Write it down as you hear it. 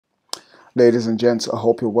Ladies and gents, I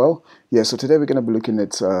hope you're well. Yeah, so today we're going to be looking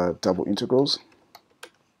at double integrals.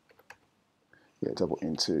 Yeah, double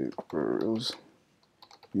integrals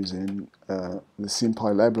using the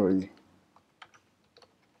SymPy library.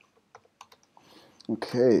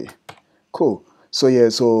 Okay, cool. So yeah,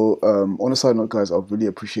 on a side note, guys, I'd really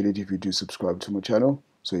appreciate it if you do subscribe to my channel.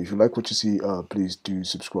 So if you like what you see, please do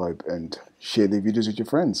subscribe and share the videos with your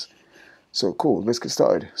friends. So cool, let's get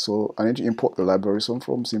started. So I need to import the library from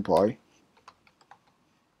SymPy.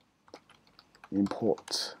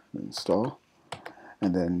 Import and star,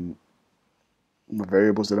 and then my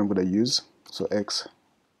variables that I'm going to use. So x,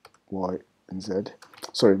 y, and z.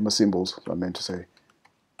 Sorry, my symbols, I meant to say,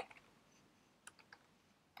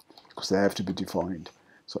 because they have to be defined.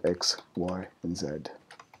 So x, y, and z.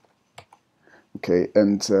 Okay,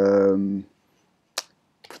 and for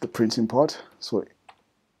the printing part, so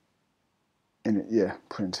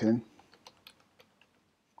print in.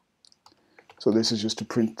 So this is just to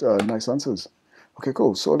print nice answers. Okay,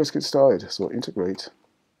 cool. So let's get started. So integrate.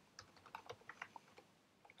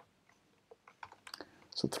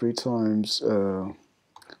 So 3 times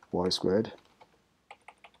y squared,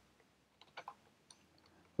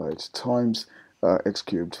 right, times x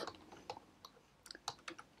cubed.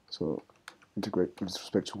 So integrate with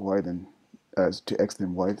respect to y, then to x,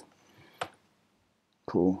 then y.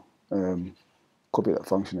 Cool. Copy that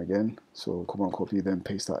function again. So command copy, then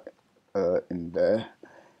paste that in there.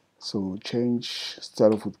 So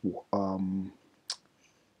start off with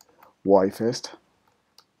y first,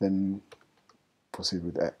 then proceed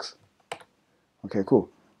with x. Okay,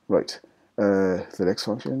 cool. Right. The next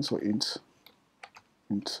function, so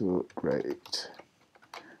integrate.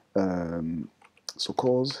 So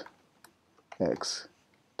cos x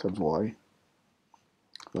times y.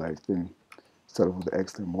 Right. Then start off with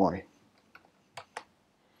x, then y.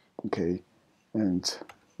 Okay, and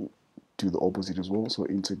do the opposite as well. So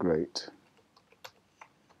integrate.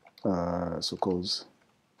 So cos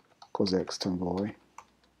x times y.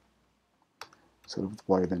 Start off with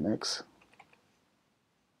y, then x.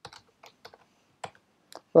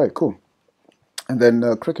 Right, cool. And then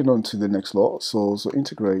clicking on to the next law. So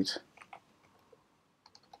integrate.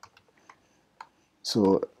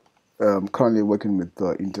 So currently working with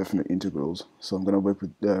indefinite integrals. So I'm going to work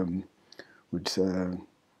with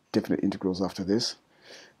definite integrals after this.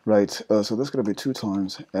 Right. So that's going to be 2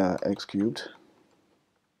 times x cubed.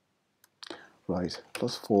 Right.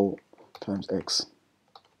 Plus 4 times x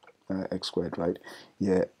squared. Right.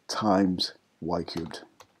 Yeah. Times y cubed.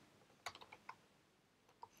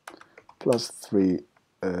 Plus 3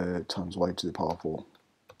 times y to the power 4.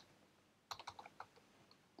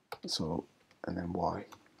 So, and then y.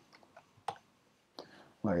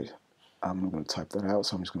 Right, I'm not going to type that out,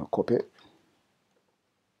 so I'm just going to copy it.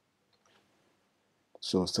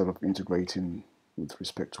 So instead of integrating with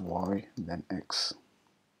respect to y, then x.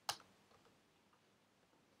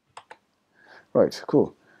 Right,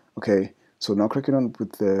 cool. Okay, so now clicking on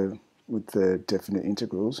with the definite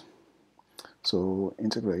integrals. So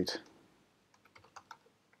integrate.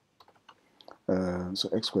 So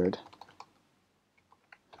x squared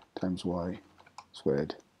times y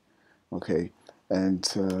squared. Okay,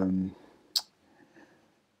 and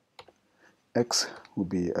x will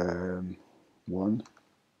be 1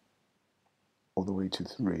 all the way to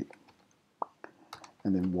 3,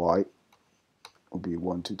 and then y will be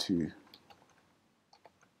 1 to 2.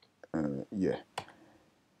 Yeah.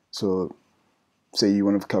 So say you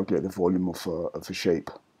want to calculate the volume of a shape,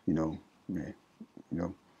 you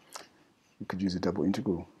could use a double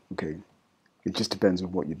integral. Okay, it just depends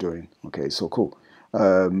on what you're doing. Okay, so cool.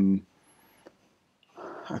 I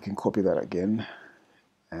can copy that again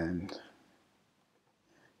and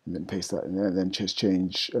then paste that in there, and then just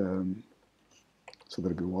change. So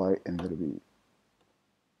that'll be y, and that'll be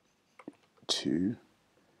 2,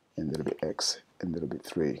 and that'll be x, and that'll be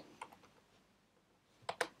 3.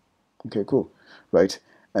 Okay, cool. Right,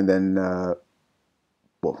 and then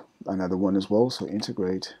well, another one as well. So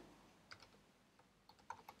integrate.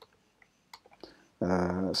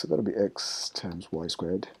 So that'll be x times y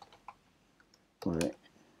squared. All right,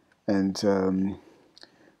 and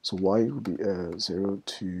so y will be 0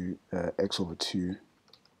 to x over 2.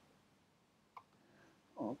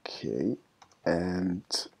 Okay, and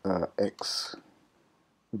x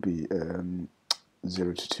will be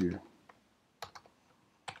 0 to 2.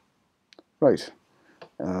 Right,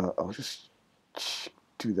 I'll just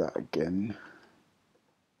do that again.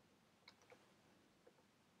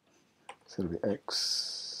 So it'll be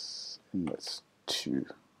x, and that's 2.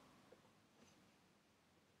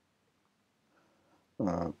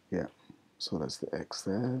 Yeah, so that's the x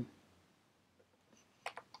there.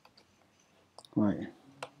 Right.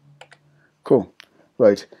 Cool.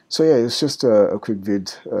 Right. So yeah, it's just a quick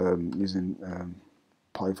vid using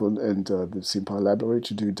Python and the SymPy library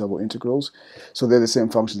to do double integrals. So they're the same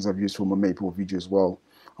functions I've used for my Maple video as well.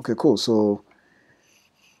 Okay, cool. So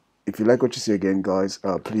if you like what you see again, guys,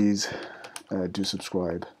 please do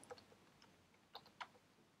subscribe.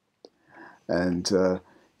 And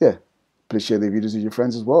yeah, please share the videos with your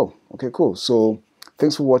friends as well. Okay, cool. So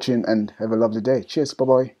thanks for watching and have a lovely day. Cheers.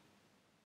 Bye-bye.